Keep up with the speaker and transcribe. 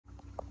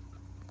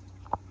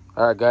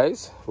All right,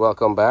 guys,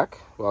 welcome back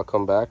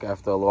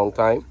after a long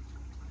time.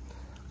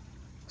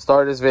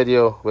 Started this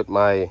video with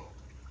my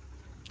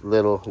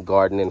little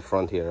garden in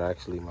front here,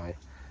 actually my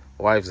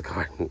wife's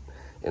garden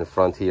in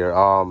front here.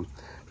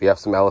 We have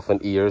some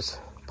elephant ears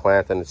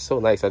planted, and it's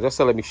so nice. I just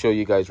said let me show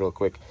you guys real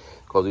quick,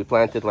 because we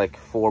planted like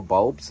 4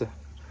 bulbs,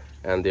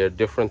 and there are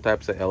different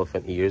types of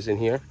elephant ears in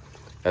here.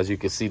 As you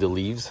can see, the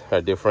leaves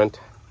are different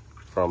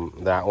from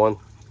that one,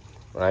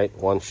 right?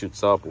 One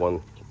shoots up,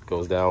 one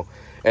goes down.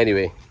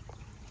 Anyway,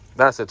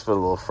 that's it for the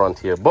little front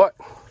here, but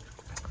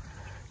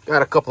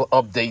got a couple of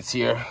updates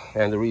here.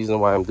 And the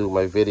reason why I'm doing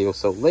my video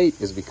so late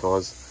is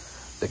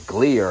because the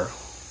glare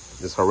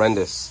is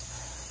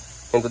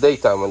horrendous in the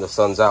daytime when the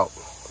sun's out.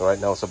 Right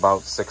now it's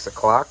about 6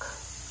 o'clock,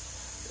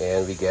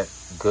 and we get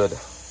good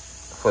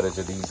footage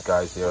of these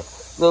guys here.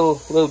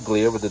 Little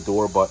glare with the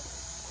door, but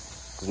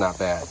it's not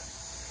bad.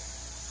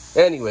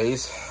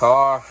 Anyways,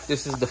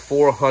 this is the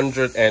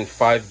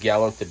 405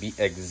 gallon to be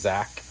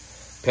exact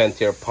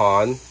PENTAIR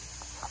pond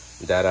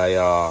that I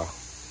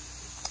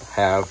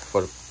have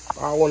for,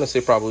 I want to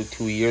say probably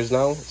 2 years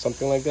now,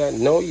 something like that.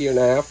 No, 1.5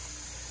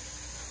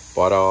 years,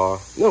 but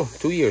no,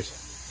 2 years.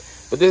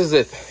 But this is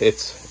it.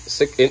 It's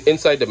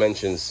inside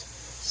dimensions,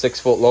 6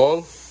 foot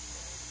long,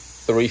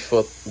 3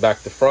 foot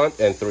back to front,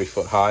 and 3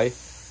 foot high,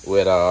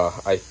 with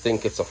I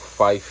think it's a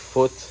 5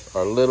 foot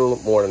or a little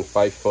more than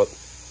 5 foot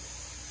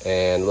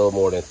and a little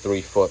more than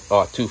 2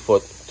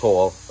 foot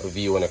tall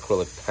view and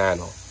acrylic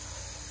panel.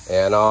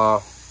 And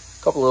a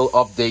couple little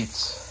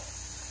updates,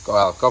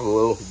 a couple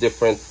little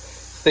different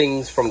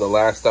things from the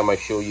last time I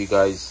showed you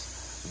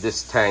guys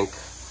this tank.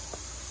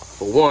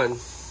 For one,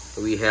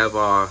 we have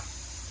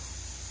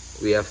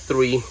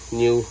 3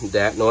 new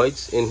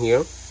datnoids in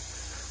here.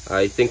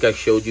 I think I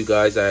showed you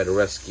guys I had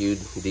rescued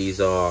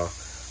these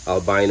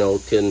albino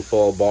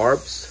tinfoil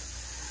barbs.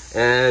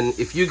 And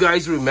if you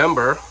guys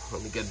remember,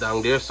 let me get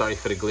down there, sorry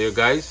for the glare,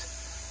 guys.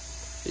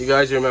 You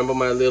guys remember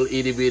my little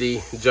itty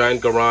bitty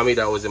giant gourami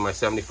that was in my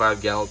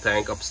 75 gallon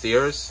tank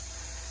upstairs?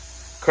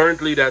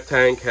 Currently that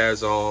tank has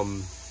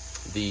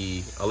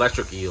the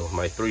electric eel,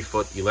 my 3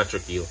 foot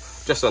electric eel,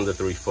 just under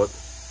 3 foot.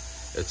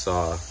 It's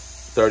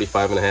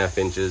 35.5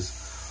 inches.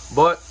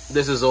 But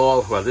this is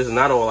all, well, this is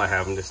not all I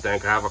have in this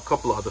tank. I have a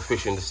couple of other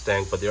fish in this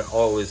tank, but they're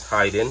always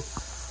hiding.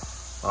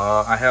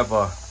 I have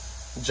a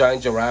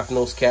giant giraffe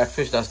nose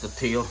catfish. That's the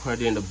tail right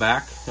there in the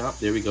back. Oh,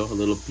 there we go, a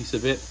little piece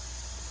of it.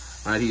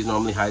 All right, he's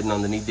normally hiding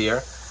underneath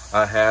there.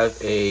 I have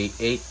a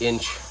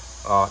 8-inch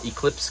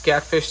eclipse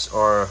catfish,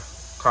 or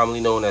commonly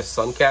known as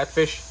sun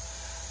catfish,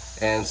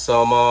 and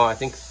some I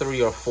think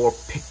 3 or 4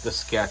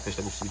 pictus catfish.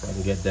 Let me see if I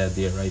can get that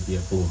there, right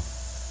there, boom.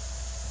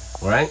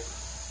 All right,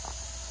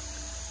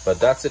 but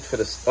that's it for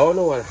this. Oh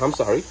no, I'm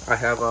sorry, I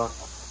have a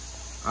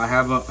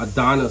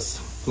Adonis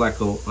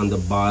pleco on the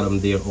bottom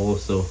there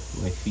also,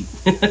 my feet.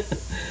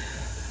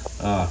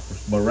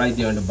 But right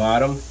there on the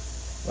bottom,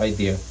 right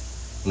there,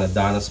 an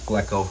Adonis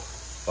pleco.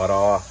 But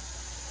I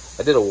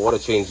did a water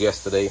change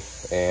yesterday,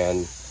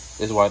 and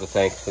this is why the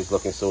tank is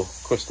looking so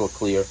crystal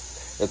clear.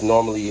 It's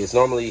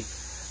normally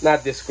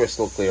not this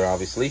crystal clear,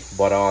 obviously,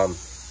 but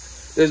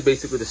this is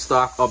basically the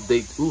stock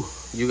update. Ooh,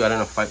 you got in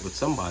a fight with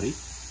somebody.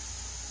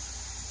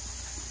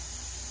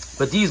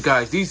 But these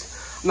guys,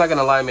 I'm not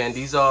gonna lie, man,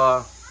 these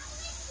giant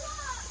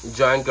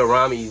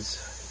gouramis,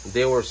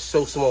 they were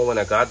so small when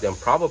I got them,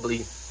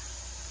 probably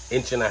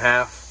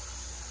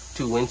 1.5 to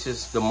 2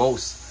 inches the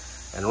most.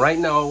 And right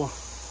now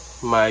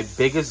my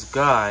biggest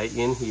guy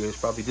in here is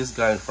probably this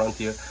guy in front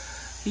here.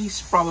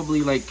 He's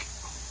probably like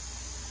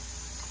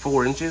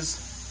 4 inches,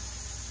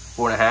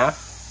 4.5,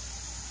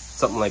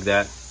 something like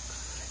that.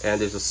 And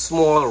there's a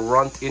small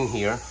runt in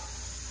here,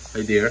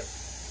 right there.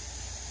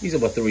 He's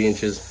about 3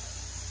 inches.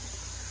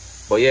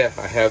 But yeah,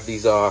 I have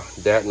these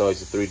datnoids,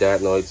 the 3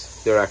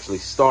 datnoids. They're actually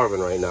starving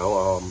right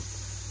now.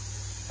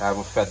 I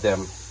haven't fed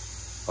them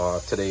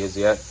today as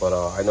yet, but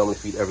I normally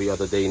feed every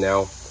other day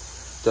now,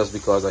 just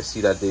because I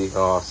see that they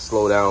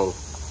slow down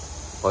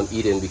on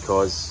eating,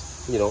 because,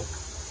 you know,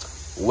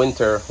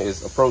 winter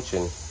is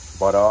approaching.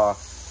 But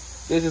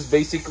this is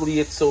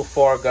basically it so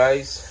far,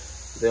 guys.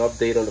 The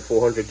update on the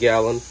 400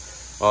 gallon.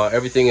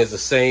 Everything is the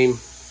same.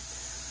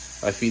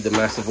 I feed the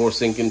massive ore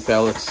sinking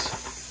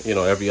pellets, you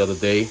know, every other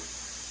day,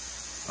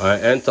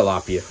 and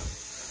tilapia.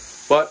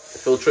 But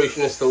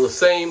filtration is still the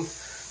same.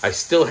 I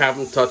still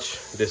haven't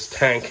touched this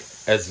tank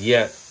as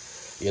yet.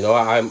 You know,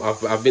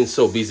 I've been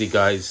so busy,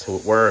 guys,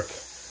 with work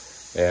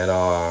and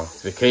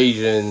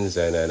vacations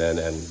and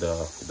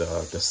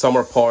the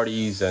summer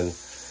parties and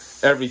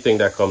everything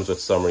that comes with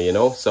summer, you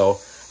know. So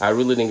I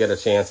really didn't get a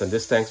chance, and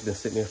this tank's been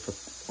sitting here for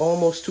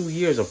almost 2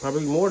 years, or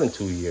probably more than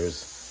 2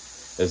 years.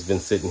 It's been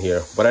sitting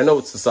here, but I know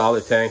it's a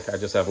solid tank. I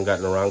just haven't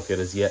gotten around to it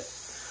as yet.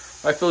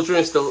 My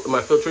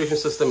filtration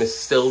system is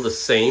still the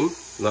same.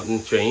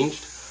 Nothing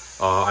changed.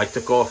 I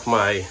took off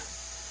my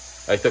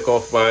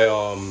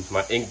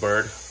my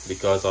Inkbird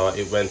because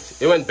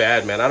it went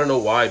bad, man. I don't know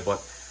why,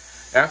 but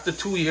after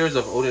 2 years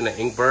of owning an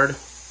Inkbird,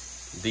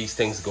 these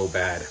things go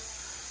bad.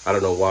 I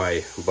don't know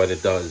why, but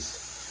it does.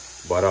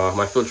 But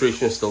my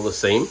filtration is still the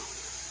same.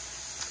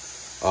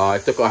 I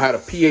had a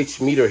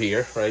pH meter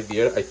here, right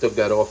there. I took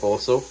that off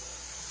also.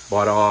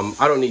 But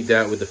I don't need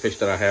that with the fish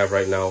that I have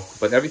right now.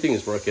 But everything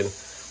is working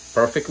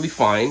perfectly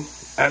fine,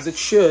 as it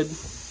should,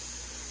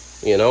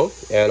 you know.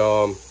 And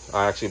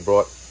I actually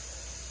brought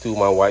to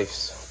my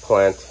wife's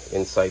plant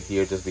inside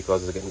here just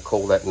because it's getting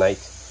cold at night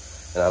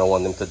and I don't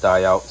want them to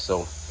die out.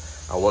 So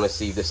I want to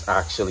see if this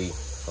actually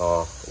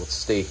would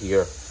stay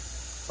here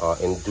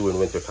during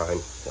winter time.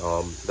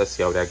 Let's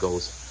see how that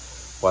goes.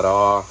 But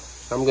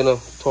I'm gonna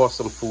toss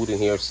some food in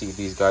here, see if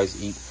these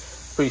guys eat.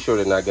 Pretty sure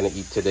they're not gonna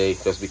eat today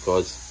just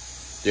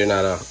because they're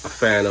not a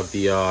fan of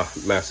the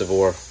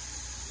Massivore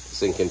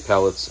sinking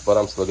pellets, but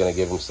I'm still gonna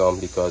give them some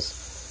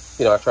because,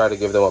 you know, I try to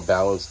give them a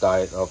balanced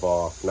diet of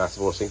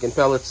Massivore sinking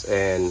pellets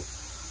and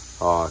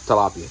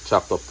tilapia,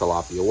 chopped up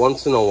tilapia.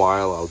 Once in a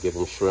while, I'll give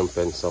them shrimp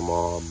and some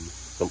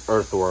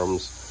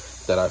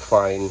earthworms that I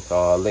find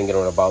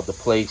lingering about the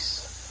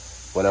place.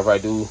 Whenever I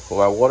do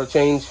my water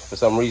change, for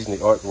some reason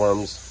the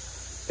earthworms,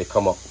 they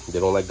come up. They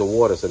don't like the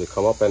water, so they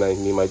come up, and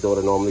me and my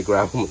daughter normally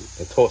grab them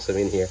and toss them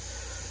in here.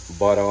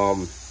 But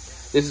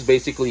this is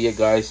basically it,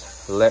 guys.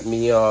 Let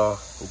me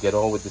get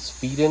on with this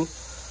feeding.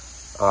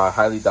 I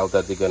highly doubt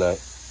that they're gonna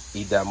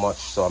eat that much,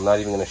 so I'm not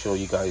even gonna show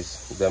you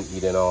guys them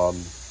eating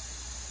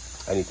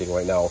anything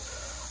right now.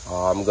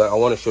 I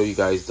want to show you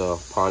guys the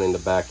pond in the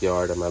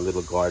backyard and my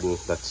little garden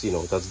that's, you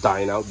know, that's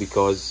dying out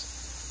because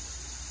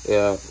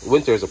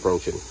winter is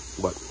approaching.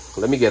 But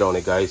let me get on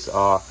it, guys.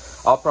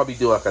 I'll probably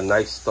do like a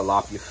nice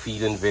tilapia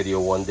feeding video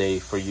one day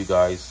for you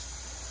guys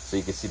so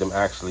you can see them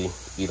actually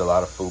eat a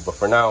lot of food. But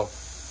for now,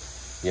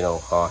 you know,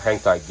 hang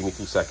tight, give me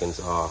 2 seconds.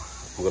 I'm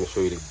going to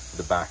show you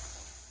the back.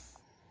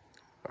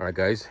 All right,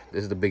 guys,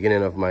 this is the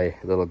beginning of my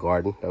little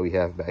garden that we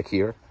have back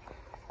here.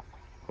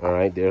 All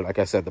right, there, like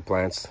I said, the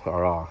plants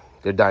are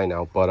they're dying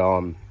out, but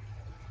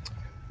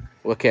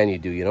what can you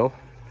do, you know?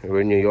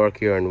 We're in New York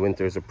here and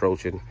winter is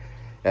approaching.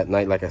 At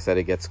night, like I said,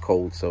 it gets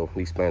cold, so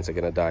these plants are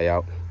gonna die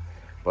out.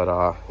 But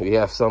we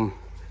have some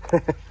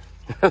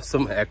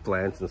some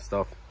eggplants and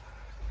stuff,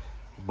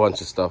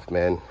 bunch of stuff,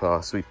 man.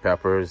 Sweet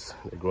peppers,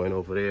 they're growing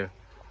over there,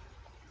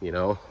 you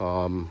know.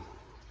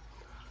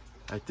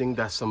 I think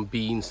that's some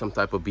beans, some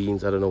type of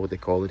beans. I don't know what they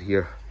call it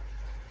here,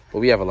 but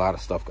we have a lot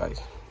of stuff, guys.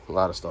 A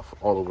lot of stuff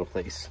all over the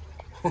place.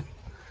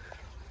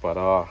 But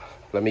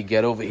let me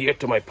get over here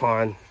to my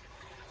pond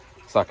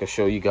so I can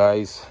show you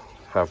guys.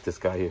 I have this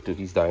guy here too,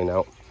 he's dying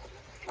out.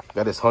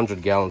 Got this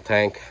 100-gallon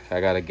tank.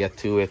 I gotta get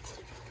to it.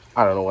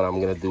 I don't know what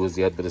I'm gonna do as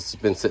yet, but it's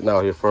been sitting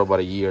out here for about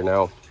a year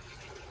now.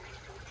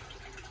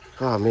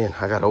 Oh man,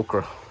 I got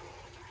okra.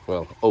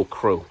 Well,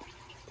 okra,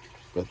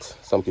 but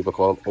some people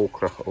call them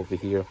okra over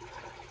here.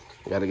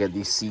 I gotta get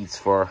these seeds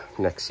for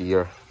next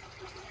year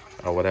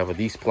or whatever.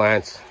 These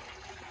plants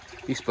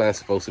are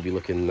supposed to be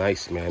looking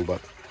nice, man.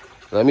 But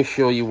let me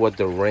show you what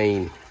the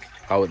rain,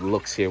 how it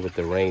looks here with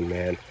the rain,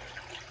 man.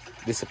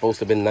 This is supposed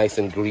to be nice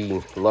and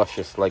green,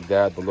 luscious like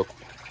that, but look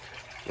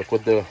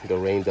what the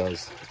rain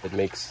does. It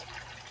makes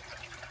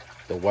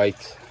the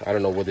white, I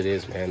don't know what it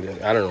is, man.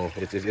 I don't know,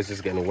 it's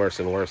just getting worse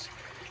and worse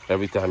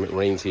every time it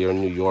rains here in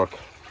New York.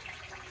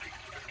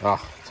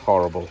 It's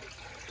horrible.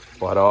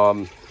 But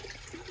I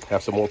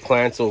have some more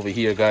plants over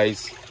here,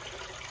 guys.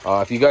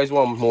 If you guys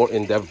want more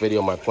in-depth video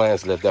on my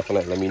plants,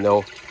 definitely let me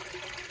know.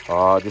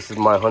 This is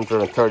my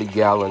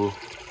 130-gallon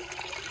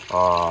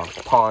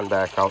pond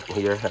back out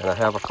here, and I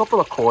have a couple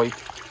of koi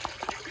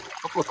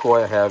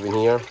I have in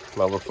here.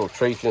 My little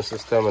filtration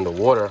system, and the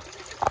water,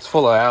 it's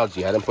full of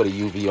algae. I didn't put a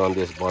UV on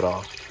this, but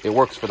it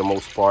works for the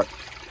most part.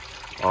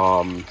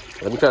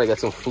 Let me try to get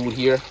some food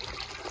here.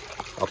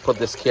 I'll put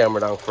this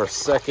camera down for a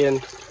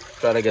second,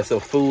 try to get some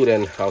food,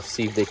 and I'll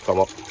see if they come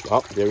up.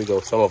 Oh, there we go,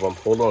 some of them.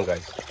 Hold on,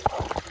 guys.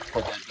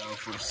 Put that down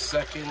for a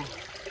second.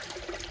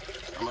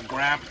 I'm gonna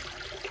grab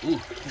some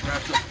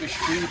fish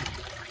food.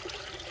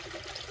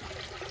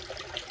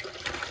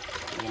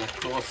 I'm gonna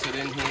toss it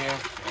in here,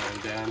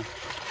 and then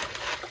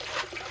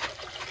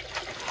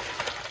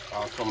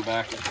I'll come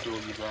back and show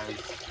you guys.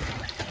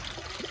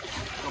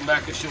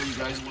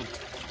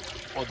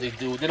 What they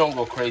do. They don't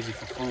go crazy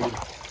for food,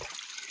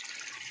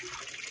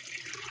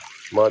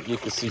 but you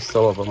can see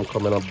some of them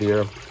coming up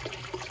there.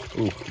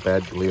 Ooh,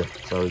 bad glare.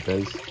 Sorry,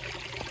 guys.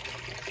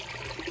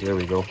 There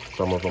we go.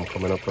 Some of them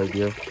coming up right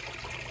there.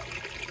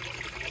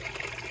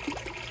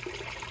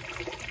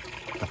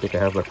 I think I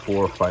have like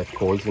 4 or 5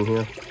 koi in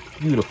here.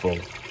 Beautiful,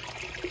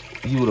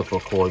 beautiful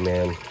koi,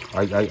 man.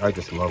 I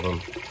just love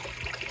them.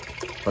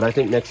 But I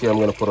think next year I'm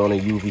gonna put on a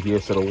UV here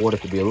so the water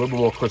could be a little bit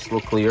more crystal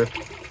clear,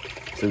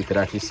 so we could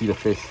actually see the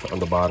fish on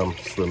the bottom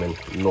swimming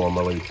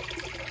normally.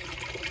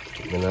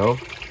 You know?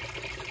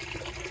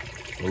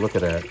 Well, look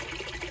at that.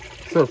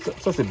 So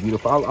such a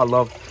beautiful. I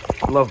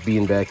love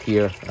being back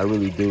here. I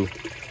really do.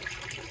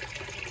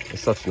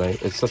 It's such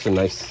a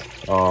nice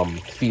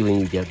feeling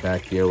you get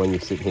back here when you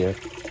sit here,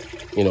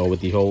 you know,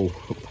 with the whole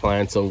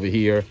plants over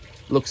here.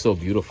 It looks so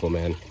beautiful,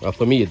 man.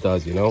 For me it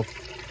does, you know.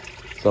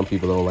 Some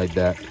people don't like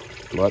that,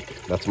 but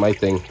that's my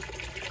thing.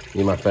 Me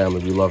and my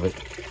family, we love it.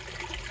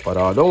 But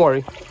don't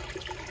worry,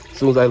 as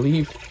soon as I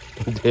leave,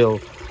 they'll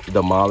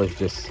demolish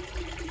this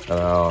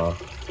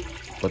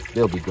but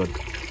they'll be good.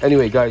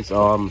 Anyway, guys,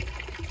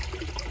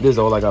 this is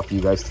all I got for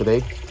you guys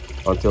today.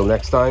 Until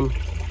next time,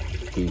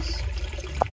 peace.